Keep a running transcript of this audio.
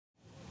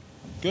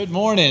Good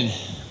morning.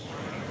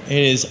 It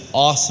is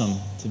awesome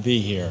to be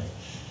here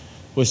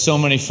with so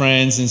many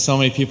friends and so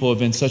many people who have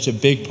been such a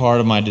big part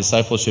of my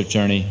discipleship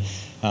journey.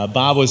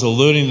 Bob was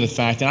alluding to the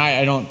fact, and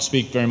I don't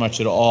speak very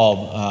much at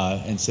all,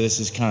 and so this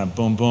is kind of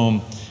boom,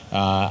 boom.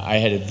 I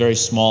had a very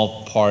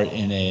small part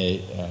in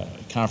a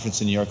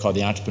conference in New York called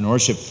the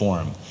Entrepreneurship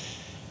Forum.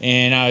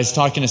 And I was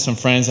talking to some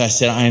friends. I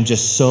said, I am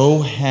just so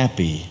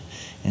happy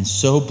and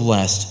so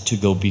blessed to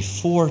go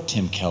before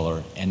Tim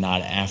Keller and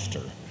not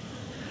after.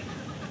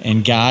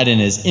 And God, in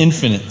his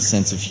infinite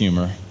sense of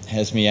humor,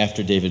 has me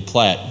after David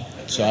Platt.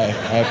 So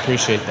I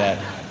appreciate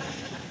that.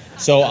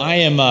 So I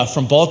am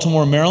from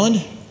Baltimore,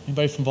 Maryland.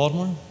 Anybody from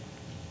Baltimore?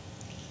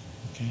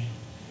 Okay.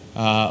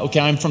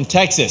 I'm from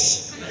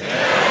Texas.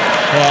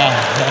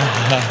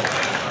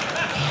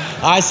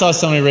 I saw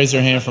somebody raise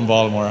their hand from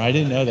Baltimore. I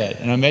didn't know that.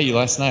 And I met you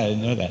last night. I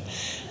didn't know that.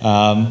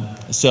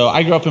 So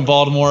I grew up in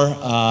Baltimore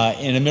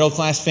in a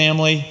middle-class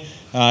family.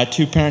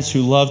 Two parents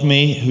who loved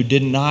me, who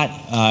did not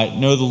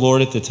know the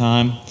Lord at the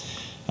time.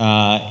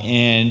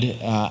 And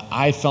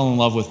I fell in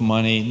love with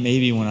money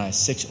maybe when I was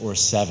 6 or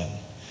 7.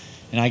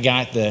 And I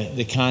got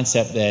the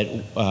concept that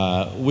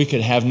we could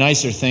have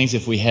nicer things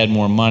if we had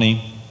more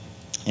money.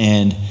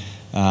 And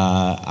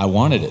I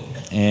wanted it.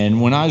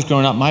 And when I was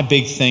growing up, my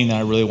big thing that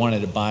I really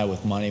wanted to buy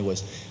with money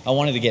was I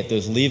wanted to get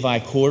those Levi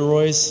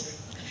corduroys.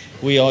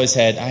 I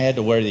had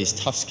to wear these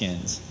tough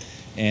skins.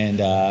 And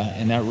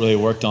that really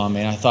worked on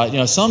me. And I thought,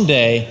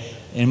 someday,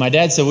 and my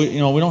dad said, we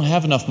don't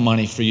have enough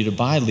money for you to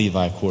buy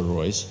Levi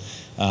corduroys.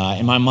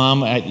 And my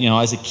mom,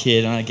 as a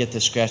kid, and I'd get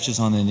the scratches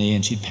on the knee,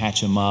 and she'd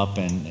patch them up,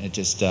 and it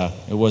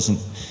wasn't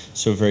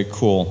so very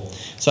cool.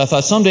 So I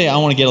thought, someday I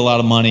want to get a lot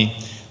of money.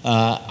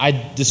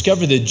 I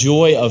discovered the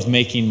joy of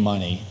making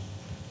money,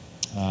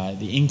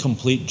 the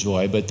incomplete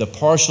joy, but the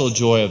partial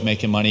joy of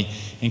making money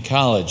in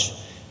college.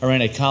 I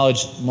ran a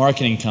college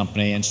marketing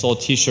company and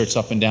sold T-shirts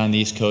up and down the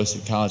East Coast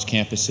at college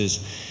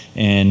campuses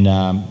and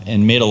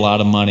made a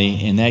lot of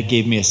money. And that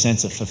gave me a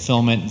sense of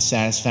fulfillment and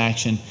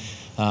satisfaction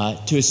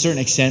to a certain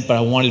extent, but I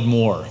wanted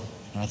more.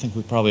 And I think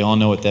we probably all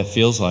know what that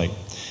feels like.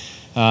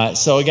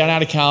 So I got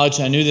out of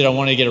college. I knew that I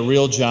wanted to get a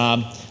real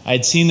job. I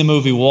had seen the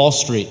movie Wall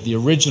Street, the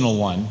original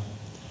one,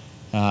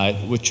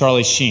 with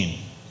Charlie Sheen.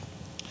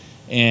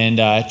 And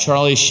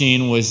Charlie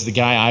Sheen was the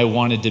guy I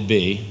wanted to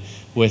be,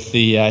 with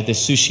the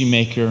sushi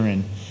maker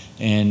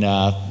and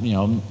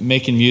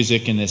making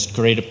music in this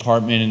great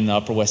apartment in the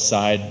Upper West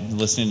Side,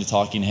 listening to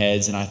Talking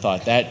Heads, and I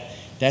thought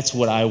that's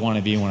what I want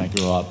to be when I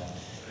grow up.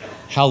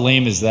 How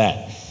lame is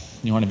that?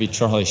 You want to be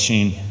Charlie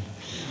Sheen?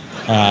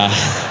 But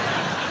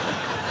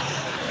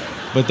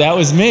that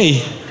was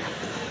me.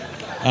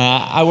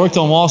 I worked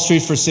on Wall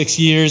Street for 6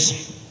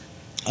 years.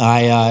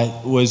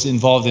 I was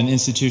involved in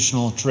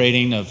institutional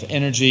trading of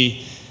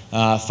energy.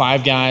 4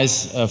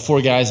 guys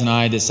and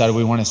I decided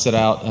we want to set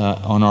out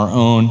on our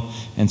own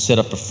and set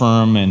up a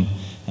firm. And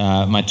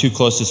my 2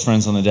 closest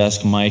friends on the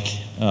desk, Mike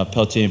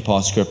Peltier and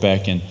Paul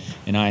Skripek,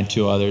 and I and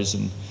 2 others.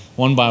 And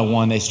one by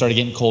one, they started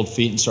getting cold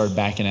feet and started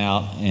backing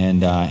out,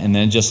 and then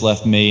it just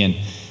left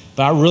me.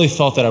 But I really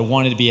felt that I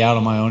wanted to be out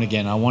on my own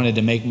again. I wanted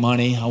to make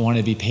money. I wanted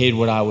to be paid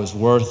what I was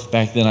worth.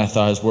 Back then, I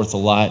thought I was worth a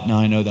lot. Now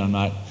I know that I'm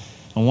not.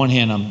 On one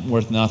hand, I'm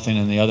worth nothing.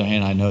 On the other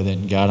hand, I know that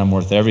in God, I'm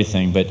worth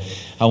everything. But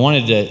I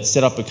wanted to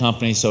set up a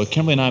company. So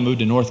Kimberly and I moved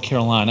to North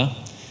Carolina,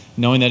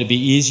 knowing that it'd be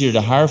easier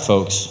to hire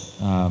folks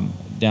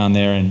down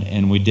there,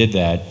 and we did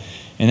that.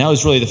 And that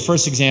was really the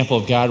first example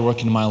of God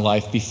working in my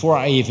life before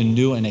I even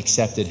knew and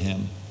accepted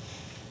Him.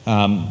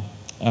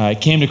 I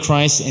came to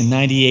Christ in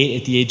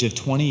 98 at the age of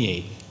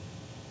 28.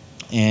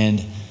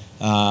 And,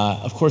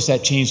 of course,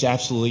 that changed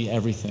absolutely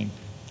everything.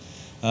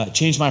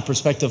 Changed my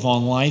perspective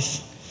on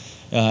life.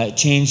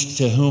 Changed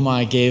to whom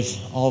I gave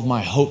all of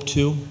my hope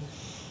to.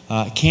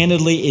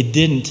 Candidly, it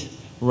didn't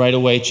right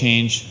away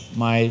change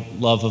my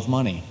love of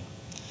money.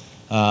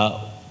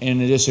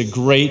 And it is a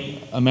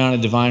great amount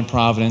of divine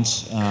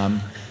providence.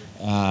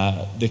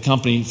 The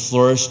company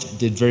flourished,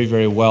 did very,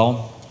 very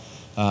well.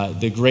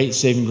 The great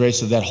saving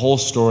grace of that whole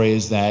story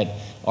is that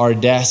our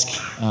desk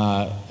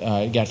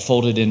got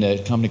folded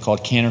into a company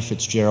called Cantor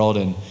Fitzgerald,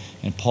 and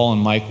Paul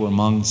and Mike were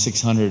among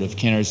 600 of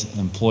Cantor's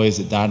employees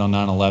that died on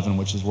 9/11,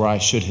 which is where I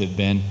should have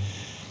been.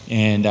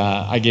 And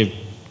I give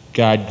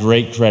God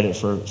great credit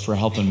for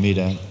helping me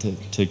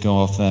to go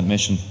off that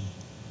mission.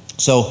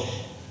 So,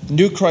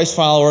 new Christ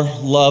follower,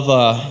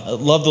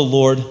 love the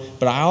Lord,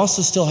 but I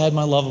also still had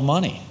my love of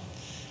money.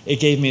 It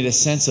gave me this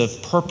sense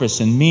of purpose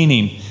and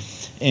meaning,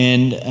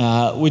 and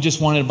we just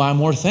wanted to buy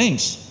more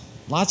things,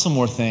 lots of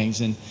more things.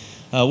 And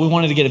we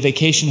wanted to get a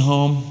vacation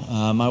home.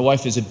 My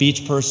wife is a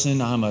beach person.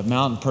 I'm a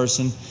mountain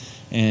person.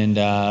 And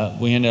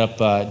we ended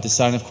up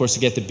deciding, of course, to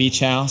get the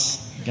beach house.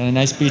 Got a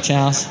nice beach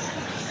house.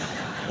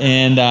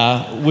 And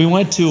we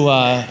went to,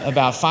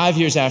 about 5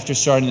 years after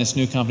starting this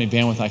new company,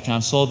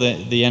 Bandwidth.com, sold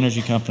the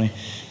energy company,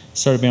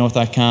 started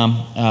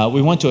Bandwidth.com.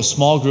 We went to a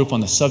small group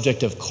on the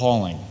subject of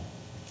calling.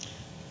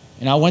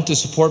 And I went to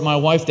support my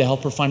wife to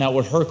help her find out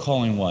what her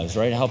calling was,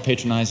 right? How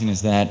patronizing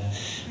is that?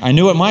 I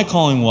knew what my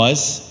calling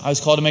was. I was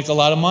called to make a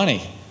lot of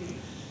money.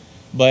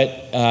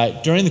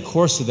 But during the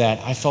course of that,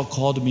 I felt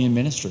called to be in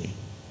ministry.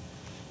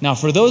 Now,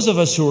 for those of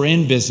us who are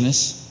in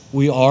business,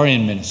 we are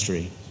in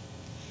ministry.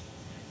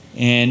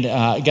 And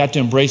I got to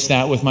embrace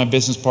that with my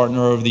business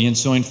partner over the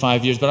ensuing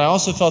 5 years. But I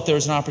also felt there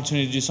was an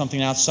opportunity to do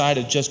something outside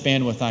of just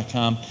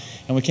Bandwidth.com.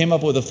 And we came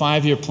up with a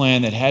 5-year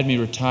plan that had me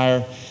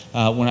retire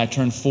when I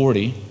turned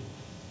 40.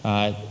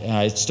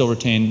 I still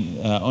retain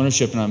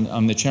ownership, and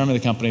I'm the chairman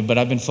of the company, but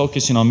I've been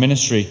focusing on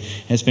ministry,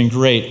 and it's been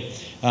great.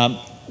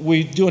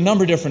 We do a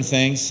number of different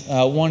things.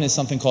 One is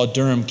something called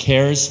Durham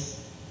Cares.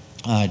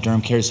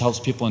 Durham Cares helps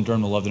people in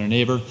Durham to love their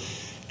neighbor.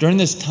 During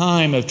this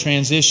time of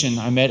transition,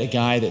 I met a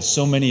guy that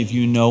so many of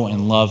you know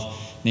and love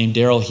named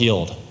Daryl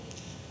Heald.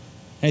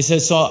 And he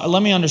said, so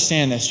let me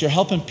understand this. You're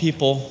helping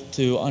people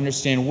to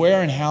understand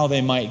where and how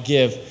they might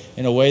give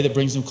in a way that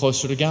brings them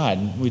closer to God.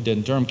 And we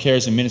did Durham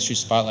Cares and Ministry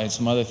Spotlight and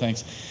some other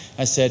things.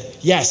 I said,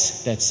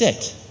 yes, that's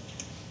it.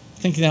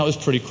 Thinking that was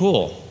pretty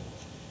cool.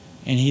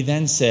 And he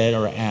then said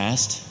or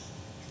asked,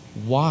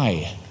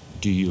 why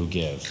do you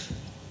give?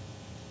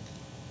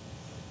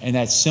 And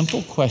that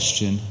simple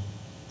question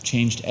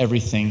changed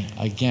everything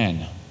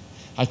again.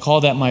 I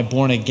call that my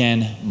born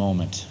again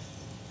moment.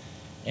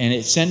 And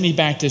it sent me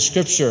back to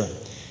Scripture,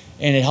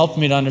 and it helped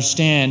me to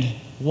understand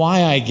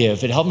why I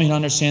give. It helped me to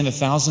understand the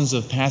thousands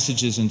of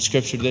passages in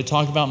Scripture that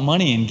talk about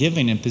money and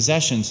giving and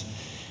possessions.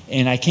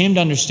 And I came to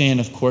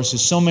understand, of course,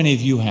 as so many of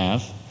you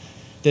have,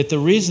 that the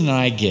reason that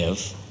I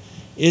give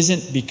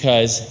isn't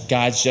because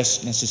God's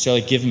just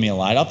necessarily given me a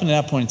lot. Up until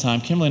that point in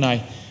time, Kimberly and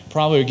I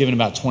probably were giving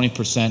about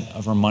 20%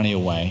 of our money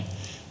away.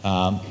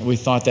 We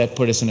thought that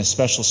put us in a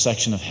special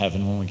section of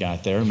heaven when we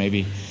got there,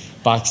 maybe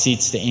box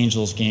seats to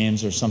Angels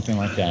games or something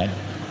like that.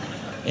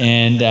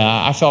 And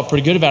I felt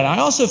pretty good about it. I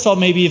also felt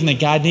maybe even that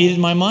God needed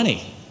my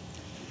money.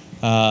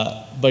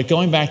 But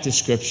going back to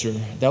Scripture,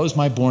 that was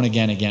my born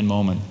again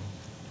moment.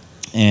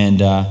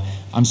 And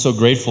I'm so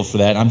grateful for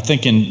that. I'm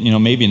thinking,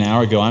 maybe an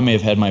hour ago, I may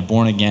have had my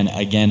born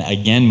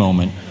again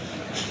moment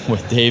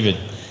with David.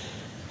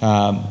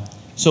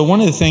 So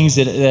one of the things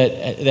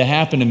that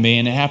happened to me,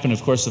 and it happened,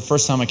 of course, the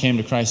first time I came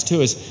to Christ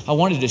too, is I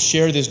wanted to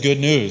share this good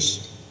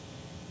news.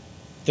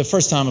 The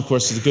first time, of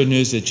course, is the good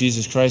news that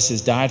Jesus Christ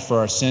has died for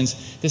our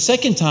sins. The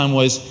second time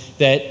was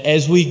that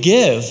as we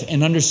give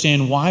and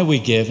understand why we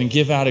give and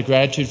give out of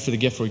gratitude for the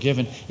gift we're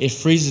given, it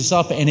frees us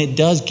up and it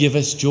does give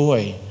us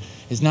joy.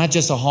 It's not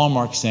just a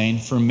Hallmark saying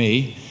for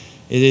me.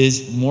 It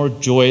is more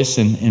joyous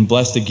and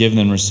blessed to give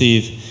than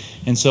receive.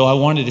 And so I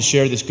wanted to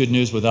share this good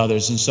news with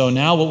others. And so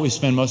now what we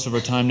spend most of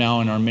our time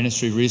now in our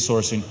ministry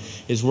resourcing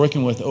is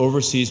working with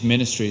overseas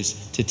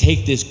ministries to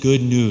take this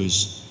good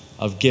news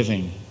of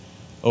giving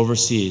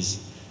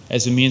overseas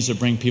as a means to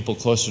bring people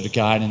closer to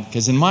God. And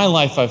because in my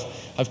life,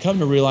 I've come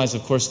to realize,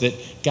 of course, that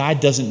God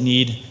doesn't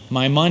need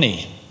my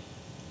money.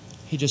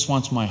 He just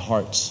wants my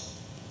hearts.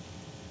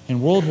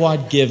 And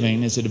worldwide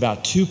giving is at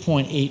about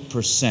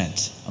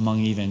 2.8% among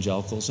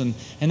evangelicals. And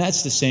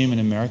that's the same in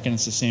America, and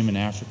it's the same in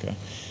Africa.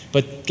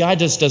 But God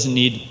just doesn't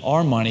need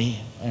our money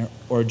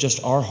or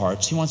just our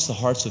hearts. He wants the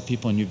hearts of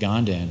people in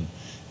Uganda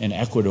and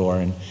Ecuador.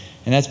 And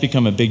that's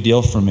become a big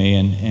deal for me.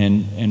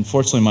 And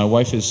fortunately, my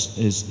wife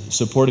has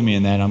supported me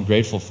in that. I'm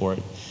grateful for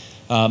it.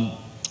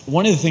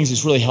 One of the things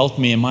that's really helped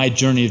me in my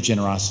journey of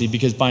generosity,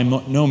 because by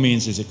no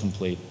means is it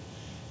complete.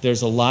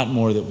 There's a lot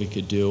more that we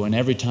could do. And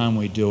every time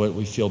we do it,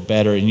 we feel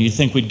better. And you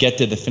think we'd get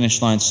to the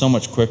finish line so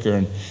much quicker.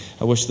 And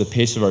I wish the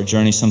pace of our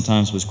journey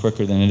sometimes was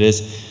quicker than it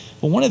is.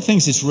 But one of the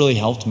things that's really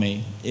helped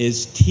me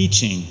is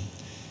teaching.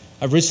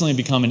 I've recently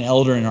become an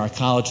elder in our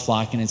college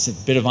flock, and it's a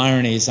bit of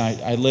irony.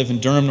 I live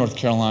in Durham, North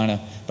Carolina,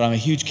 but I'm a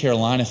huge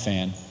Carolina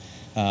fan.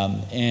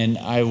 And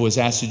I was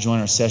asked to join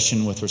our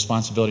session with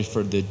responsibility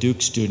for the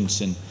Duke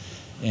students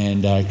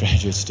and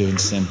graduate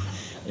students.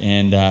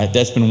 And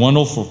that's been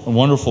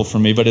wonderful for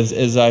me. But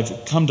as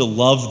I've come to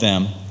love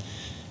them,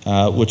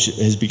 which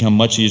has become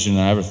much easier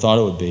than I ever thought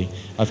it would be,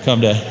 I've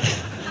come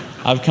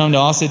to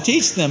also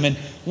teach them. And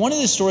one of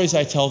the stories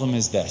I tell them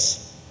is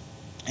this,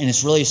 and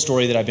it's really a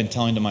story that I've been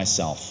telling to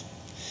myself.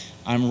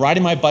 I'm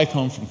riding my bike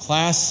home from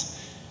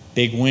class,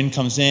 big wind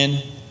comes in,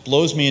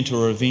 blows me into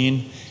a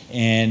ravine,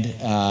 and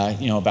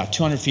about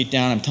 200 feet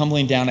down, I'm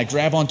tumbling down, I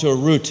grab onto a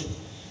root,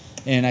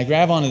 and I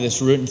grab onto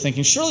this root and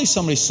thinking, surely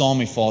somebody saw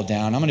me fall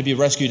down, I'm going to be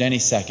rescued any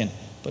second,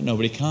 but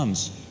nobody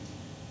comes.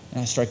 And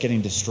I start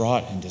getting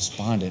distraught and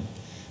despondent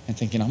and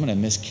thinking, I'm going to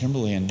miss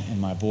Kimberly and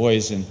my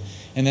boys, and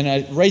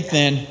then right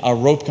then, a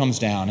rope comes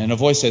down, and a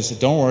voice says,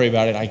 don't worry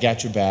about it, I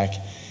got your back.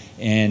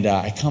 And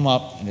I come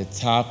up, and at the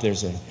top,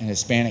 there's an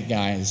Hispanic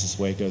guy, this is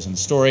the way it goes in the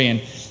story, and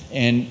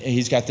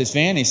he's got this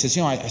van, and he says,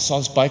 I saw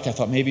this bike, I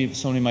thought maybe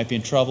somebody might be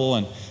in trouble,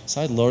 and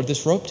so I lowered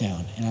this rope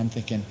down, and I'm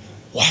thinking,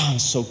 wow, I'm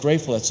so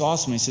grateful, that's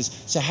awesome. And he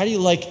says, so how do you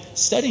like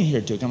studying here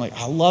at Duke? I'm like,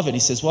 I love it. And he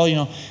says,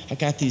 well, I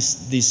got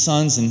these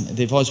sons, and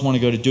they've always wanted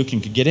to go to Duke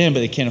and could get in, but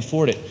they can't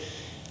afford it.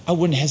 I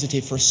wouldn't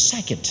hesitate for a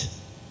second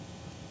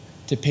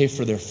to pay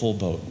for their full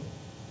boat.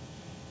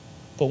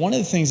 But one of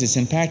the things that's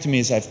impacted me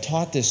is I've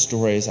taught this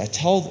story, is I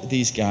tell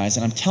these guys,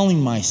 and I'm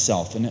telling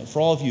myself, and for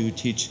all of you who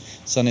teach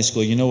Sunday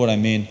school, you know what I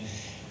mean.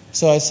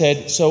 So I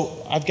said,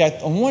 so I've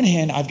got, on one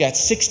hand, I've got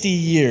 60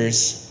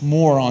 years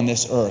more on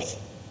this earth,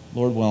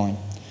 Lord willing,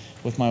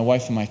 with my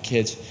wife and my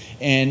kids.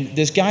 And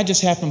this guy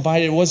just happened by.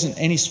 It wasn't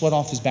any sweat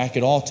off his back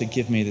at all to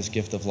give me this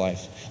gift of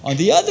life. On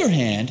the other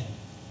hand,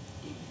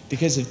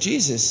 because of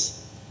Jesus,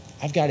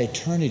 I've got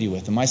eternity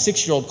with him. My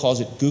 6-year-old calls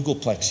it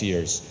Googleplex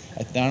years.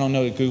 I don't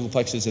know that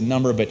Googleplex is a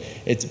number, but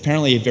it's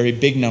apparently a very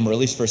big number, at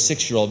least for a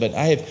 6-year-old. But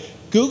I have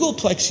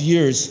Googleplex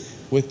years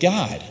with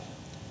God.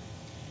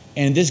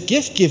 And this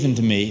gift given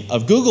to me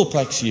of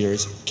Googleplex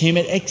years came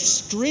at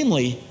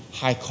extremely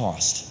high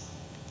cost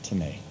to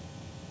me.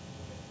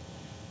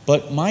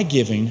 But my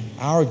giving,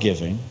 our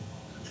giving,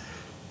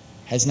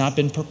 has not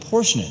been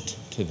proportionate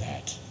to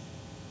that.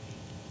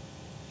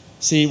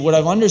 See, what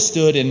I've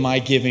understood in my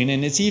giving,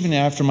 and it's even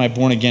after my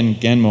born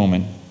again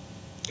moment,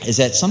 is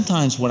that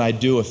sometimes what I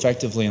do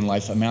effectively in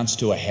life amounts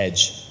to a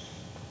hedge.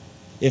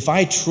 If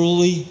I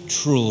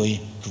truly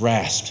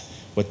grasped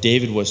what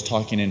David was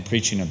talking and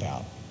preaching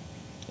about,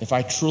 if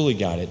I truly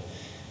got it,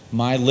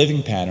 my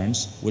living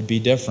patterns would be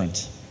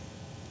different.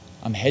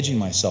 I'm hedging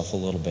myself a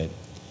little bit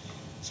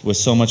with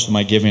so much of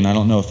my giving. I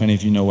don't know if any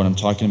of you know what I'm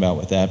talking about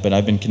with that, but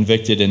I've been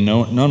convicted, and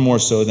none more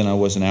so than I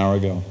was an hour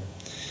ago.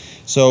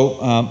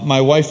 So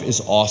my wife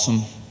is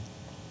awesome,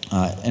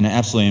 an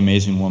absolutely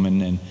amazing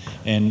woman,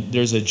 and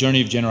there's a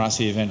Journey of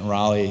Generosity event in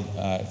Raleigh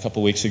a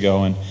couple weeks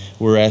ago, and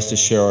we were asked to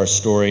share our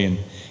story,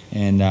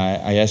 and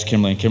I asked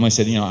Kimberly, and Kimberly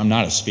said, I'm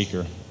not a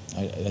speaker.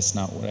 That's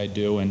not what I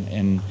do,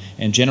 and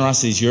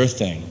generosity is your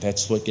thing.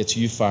 That's what gets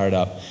you fired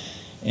up.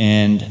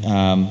 And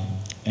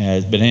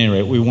but at any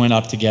rate, we went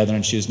up together,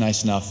 and she was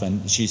nice enough,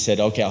 and she said,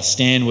 okay, I'll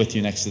stand with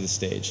you next to the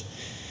stage.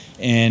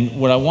 And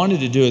what I wanted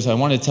to do is I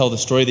wanted to tell the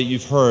story that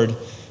you've heard,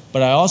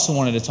 but I also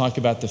wanted to talk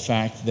about the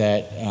fact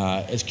that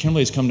as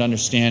Kimberly has come to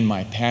understand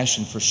my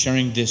passion for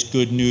sharing this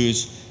good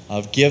news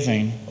of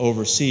giving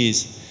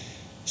overseas,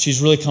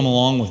 she's really come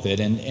along with it.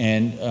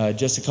 And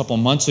just a couple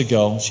of months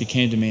ago, she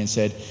came to me and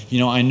said,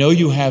 I know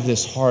you have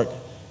this heart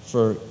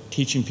for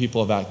teaching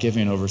people about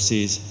giving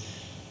overseas.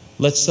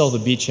 Let's sell the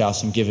beach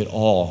house and give it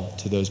all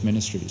to those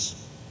ministries.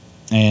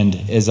 And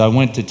as I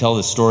went to tell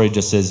the story,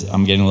 just as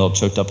I'm getting a little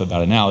choked up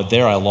about it now,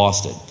 there I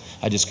lost it.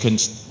 I just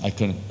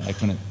couldn't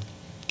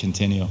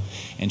continue.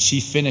 And she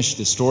finished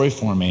the story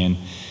for me, and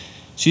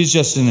she's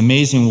just an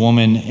amazing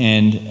woman.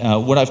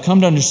 And what I've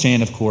come to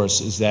understand, of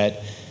course, is that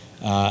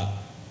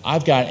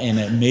I've got an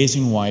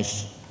amazing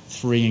wife,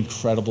 3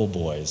 incredible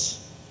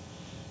boys.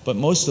 But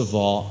most of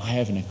all, I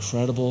have an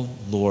incredible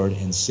Lord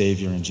and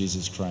Savior in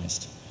Jesus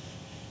Christ.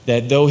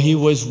 That though he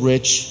was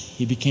rich,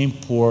 he became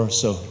poor,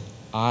 so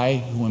I,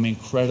 who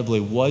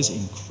was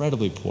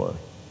incredibly poor,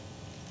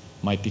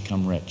 might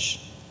become rich.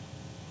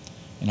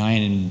 And I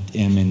am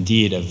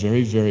indeed a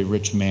very, very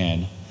rich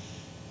man,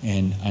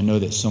 and I know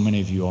that so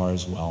many of you are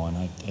as well,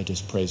 and I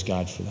just praise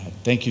God for that.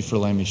 Thank you for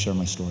letting me share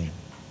my story.